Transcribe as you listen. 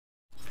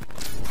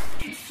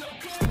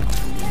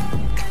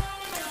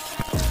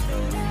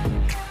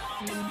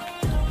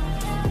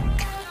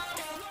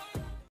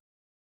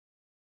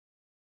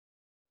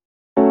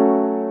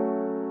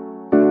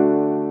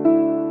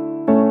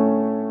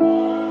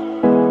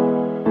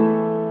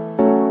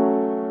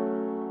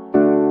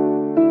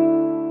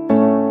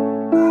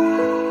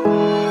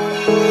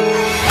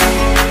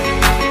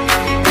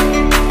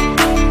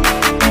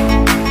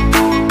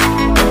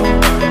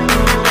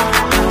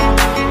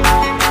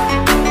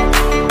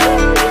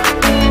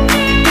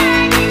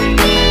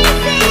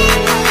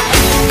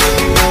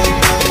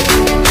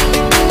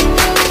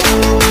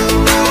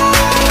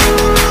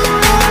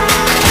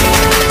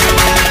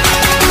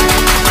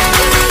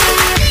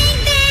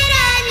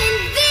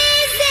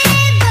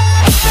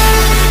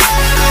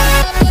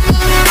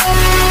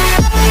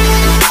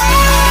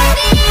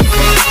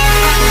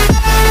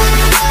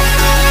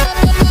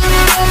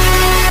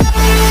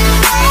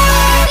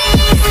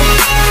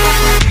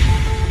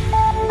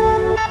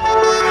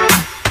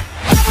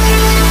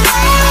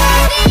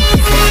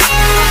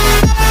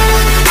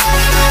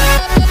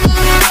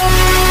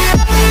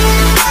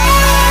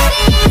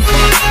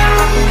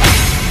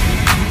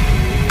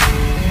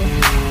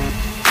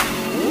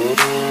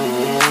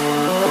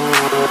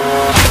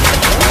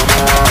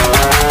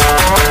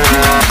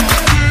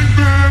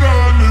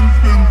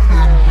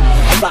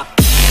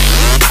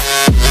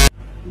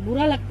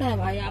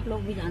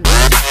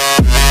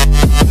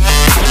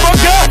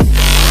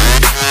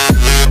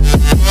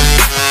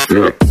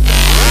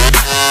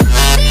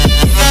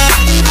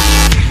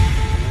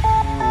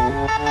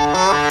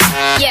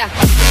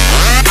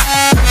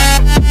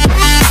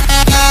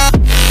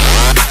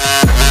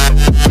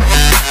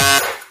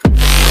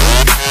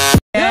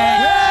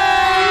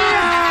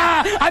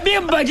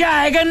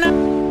करना।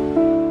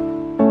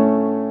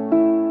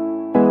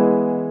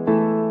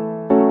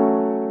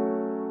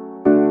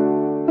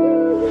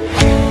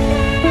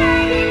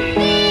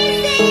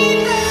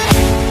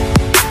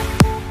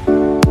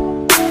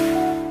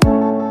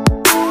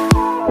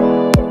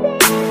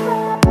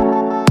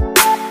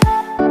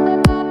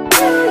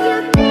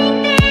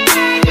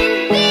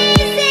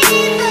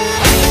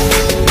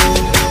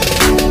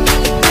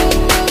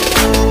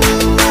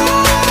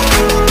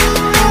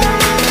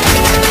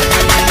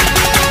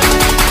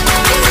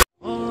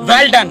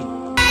 Well done.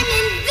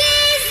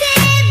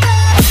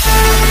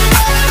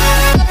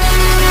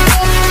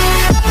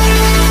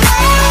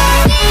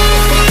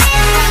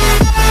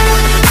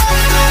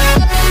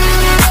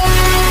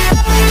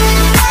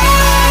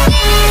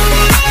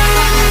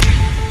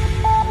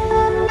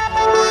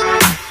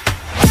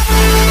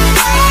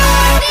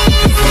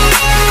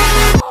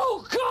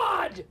 Oh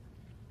God!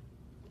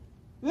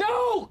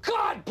 No,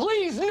 God,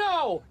 please,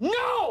 no!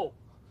 No!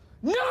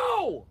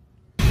 No!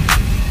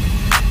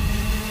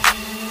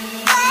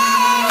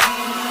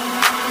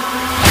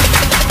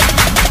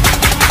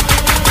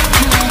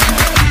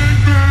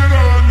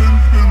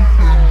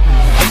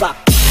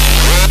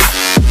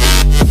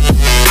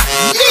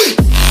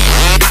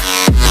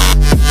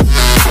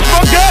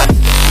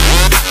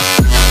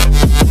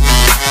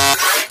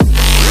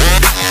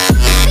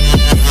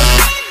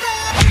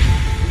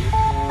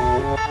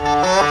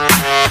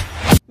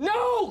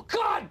 No,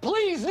 God,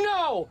 please,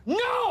 no!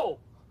 No!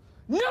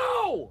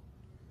 No!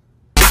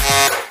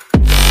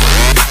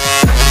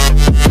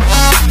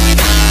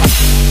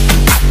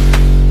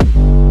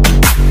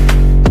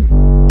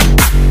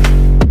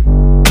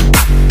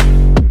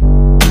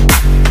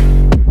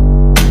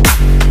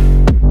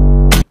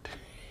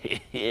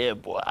 Yeah,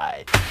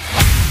 boy.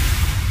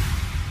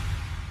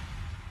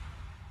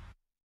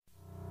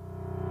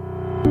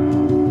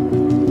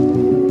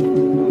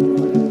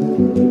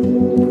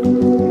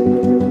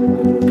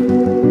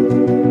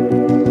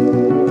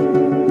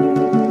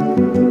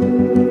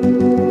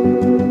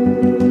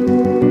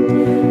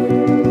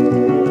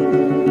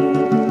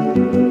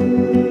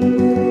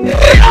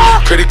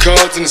 Credit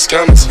cards in the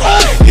scammers,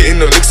 hitting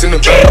the licks in the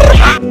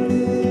back.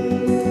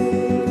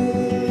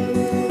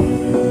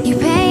 You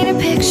paint a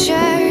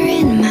picture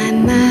in my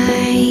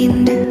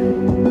mind.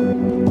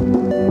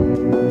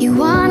 You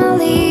wanna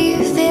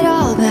leave it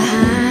all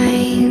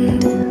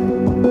behind.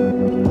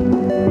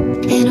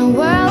 In a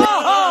world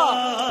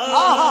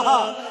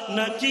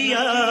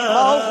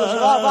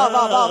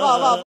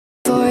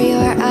for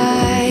your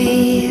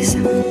eyes,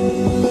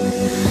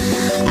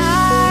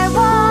 I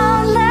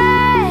won't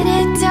let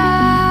it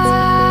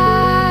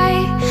die.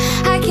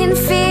 I can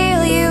feel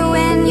you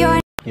when you're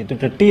ये तो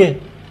टट्टी है।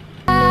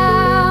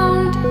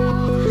 around.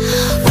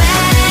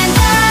 When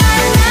the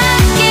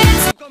night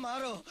gets हमको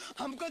मारो,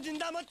 हमको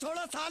जिंदा मत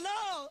छोड़ो सालो।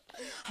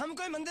 हम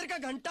कोई मंदिर का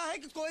घंटा है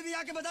कि कोई भी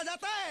आके बजा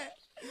जाता है।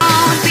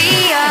 won't be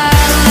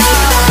alone.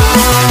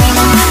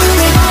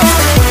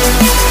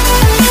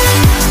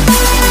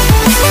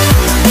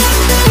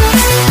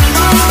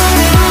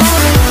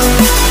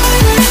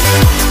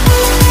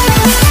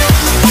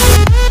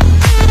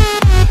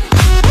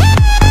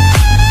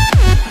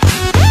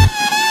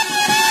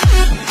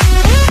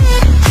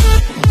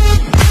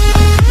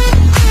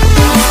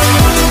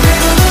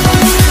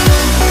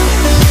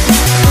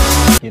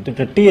 ये तो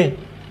टट्टी है।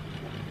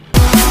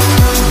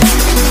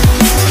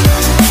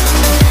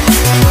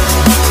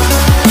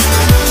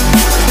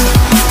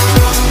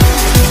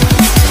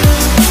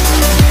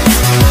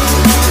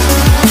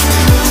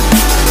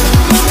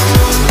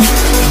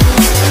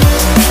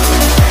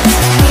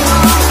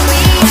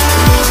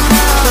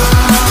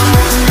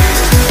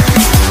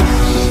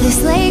 This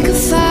lake of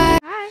fire.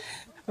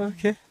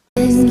 Okay.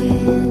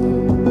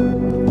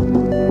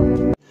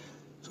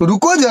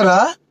 रुको जरा,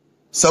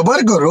 सबर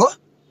करो।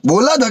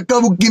 बोला धक्का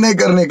बुक्की नहीं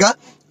करने का,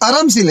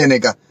 आराम से लेने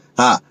का।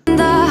 हाँ,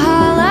 The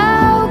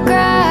hollow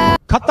ground.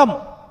 खत्म।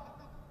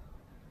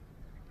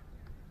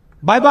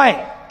 Bye bye,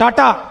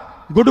 Tata,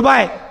 good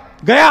bye,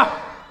 गया।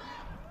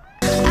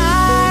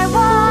 I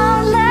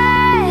won't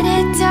let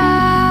it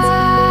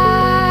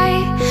die.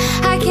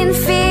 I can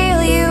feel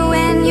you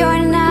when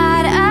you're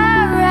not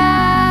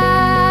around.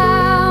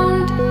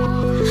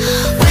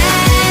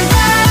 When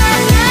the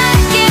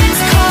night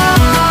gets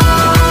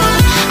cold,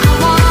 I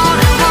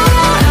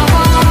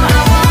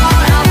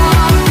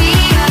won't be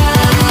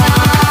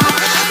alone.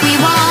 We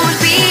won't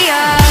be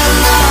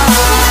alone.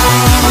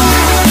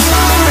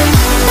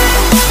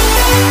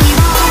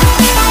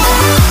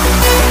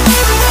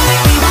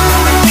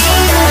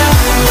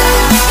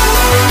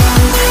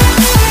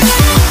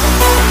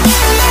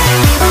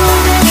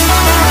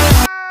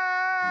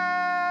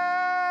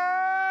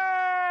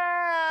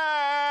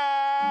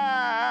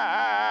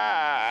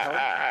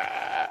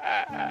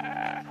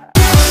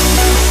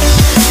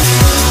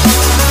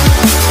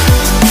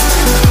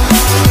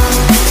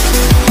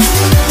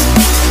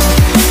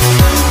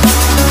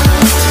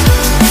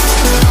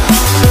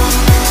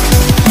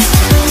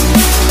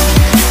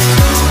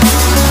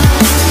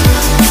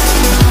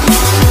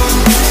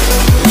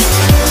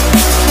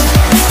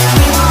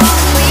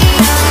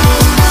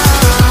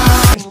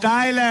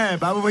 है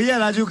बाबू भैया,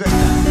 राजू करता है।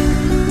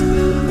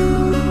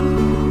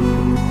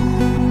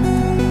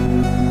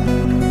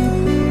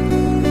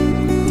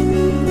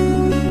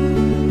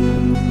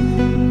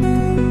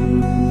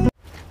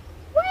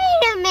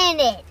 Wait a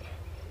minute.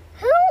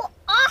 Who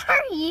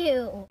are you?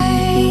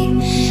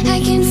 I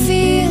can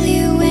feel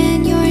you when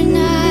you're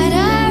not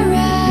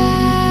around.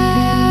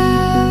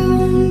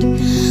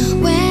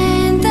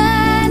 When the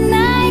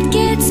night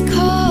gets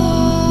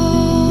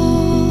cold,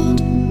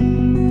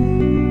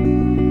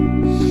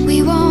 we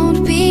won't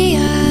be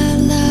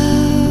alone.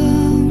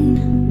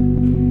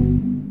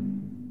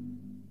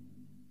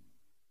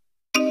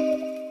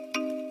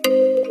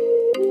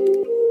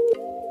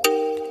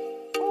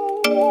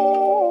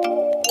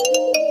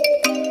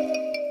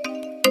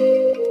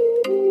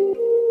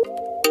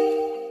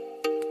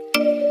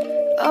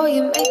 Oh,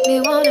 you make me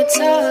wanna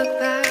talk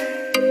back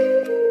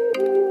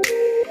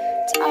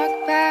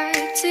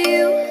to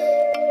you.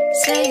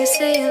 Say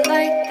it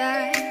like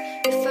that.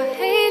 If I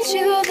hate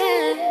you,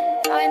 then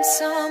find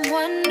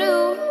someone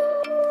new.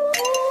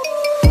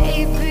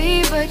 Baby,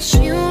 but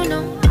you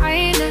know I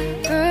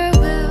never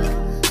will.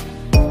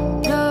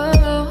 No,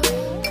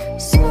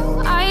 so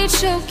I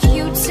choke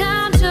you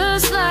down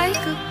just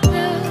like a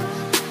pill.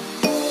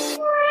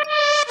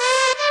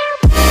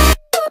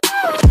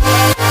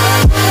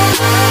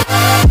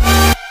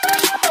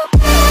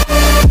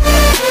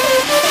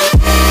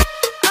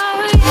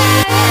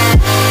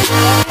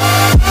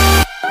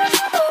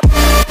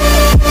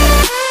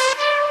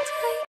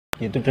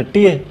 ये तो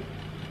टट्टी है।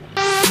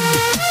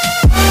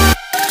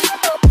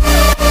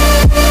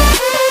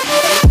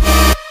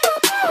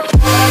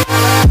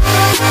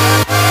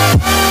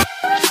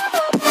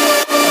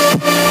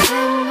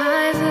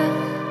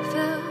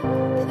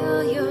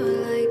 Fill you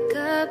like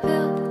a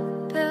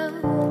pill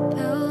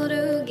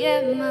to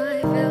get my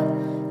fill.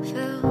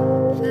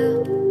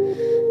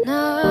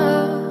 No,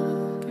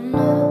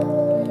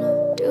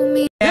 do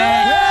me.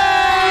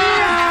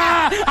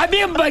 अभी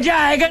मजा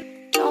आएगा।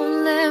 Don't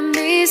let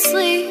me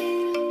sleep.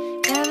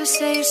 Never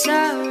say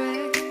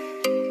sorry.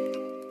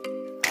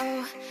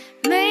 Oh,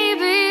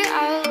 maybe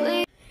I'll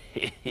leave.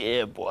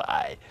 Yeah,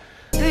 boy.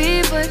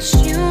 But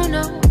you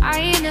know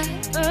I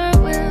never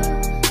will.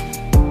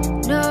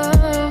 No,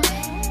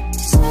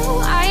 so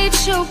I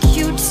choke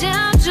you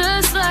down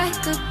just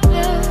like a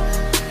pill.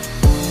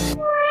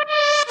 Oh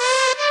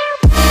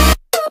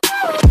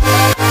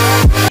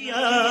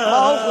yeah.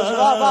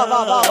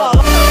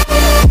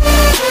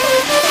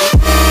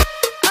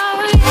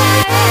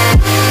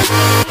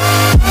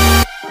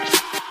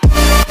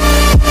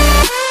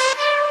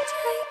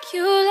 Take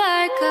you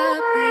like a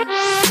pill.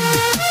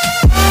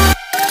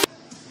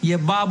 ये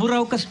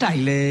बाबूराव का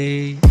style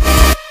है।